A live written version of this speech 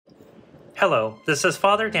Hello, this is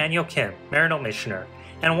Father Daniel Kim, Maryknoll Missioner,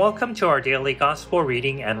 and welcome to our daily Gospel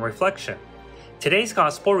reading and reflection. Today's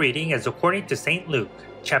Gospel reading is according to St. Luke,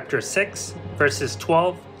 chapter 6, verses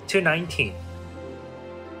 12 to 19.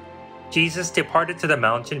 Jesus departed to the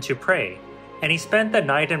mountain to pray, and he spent the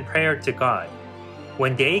night in prayer to God.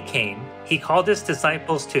 When day came, he called his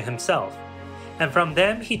disciples to himself, and from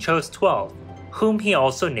them he chose 12, whom he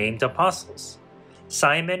also named apostles: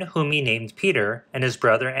 Simon, whom he named Peter, and his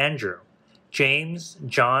brother Andrew, James,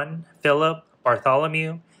 John, Philip,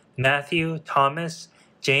 Bartholomew, Matthew, Thomas,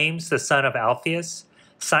 James the son of Alphaeus,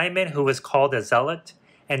 Simon who was called a Zealot,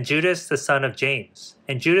 and Judas the son of James,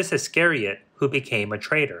 and Judas Iscariot, who became a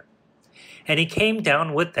traitor. And he came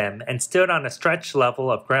down with them and stood on a stretched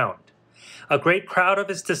level of ground. A great crowd of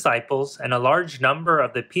his disciples and a large number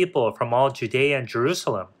of the people from all Judea and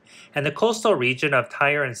Jerusalem, and the coastal region of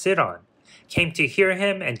Tyre and Sidon, came to hear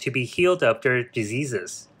him and to be healed of their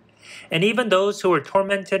diseases. And even those who were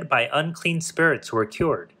tormented by unclean spirits were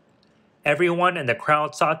cured. Everyone in the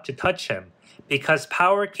crowd sought to touch him, because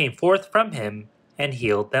power came forth from him and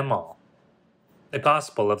healed them all. The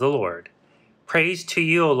Gospel of the Lord. Praise to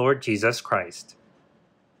you, O Lord Jesus Christ.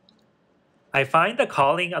 I find the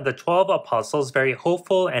calling of the 12 apostles very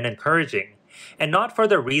hopeful and encouraging, and not for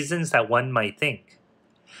the reasons that one might think.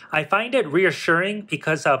 I find it reassuring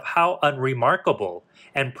because of how unremarkable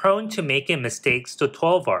and prone to making mistakes the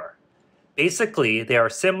 12 are. Basically, they are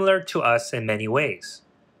similar to us in many ways.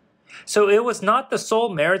 So it was not the sole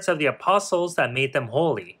merits of the apostles that made them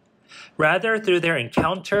holy. Rather, through their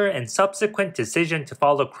encounter and subsequent decision to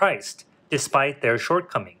follow Christ, despite their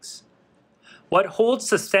shortcomings. What holds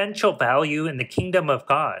substantial value in the kingdom of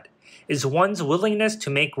God is one's willingness to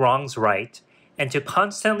make wrongs right and to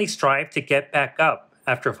constantly strive to get back up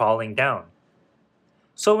after falling down.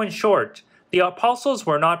 So in short, the apostles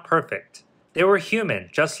were not perfect. They were human,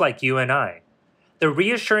 just like you and I. The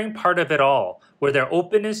reassuring part of it all were their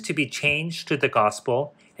openness to be changed to the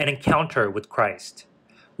gospel and encounter with Christ.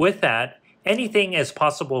 With that, anything is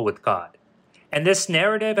possible with God. And this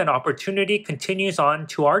narrative and opportunity continues on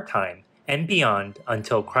to our time and beyond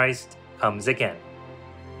until Christ comes again.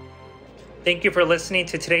 Thank you for listening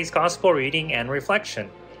to today's Gospel reading and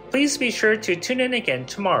reflection. Please be sure to tune in again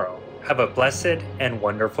tomorrow. Have a blessed and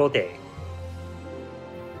wonderful day.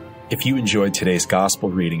 If you enjoyed today's Gospel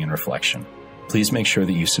reading and reflection, please make sure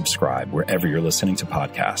that you subscribe wherever you're listening to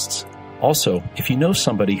podcasts. Also, if you know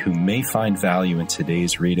somebody who may find value in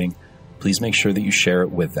today's reading, please make sure that you share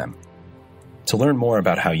it with them. To learn more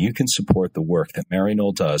about how you can support the work that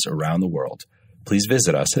Maryknoll does around the world, please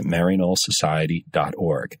visit us at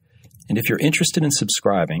maryknollsociety.org. And if you're interested in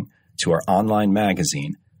subscribing to our online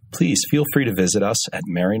magazine, please feel free to visit us at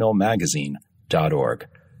maryknollmagazine.org.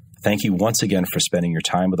 Thank you once again for spending your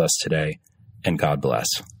time with us today, and God bless.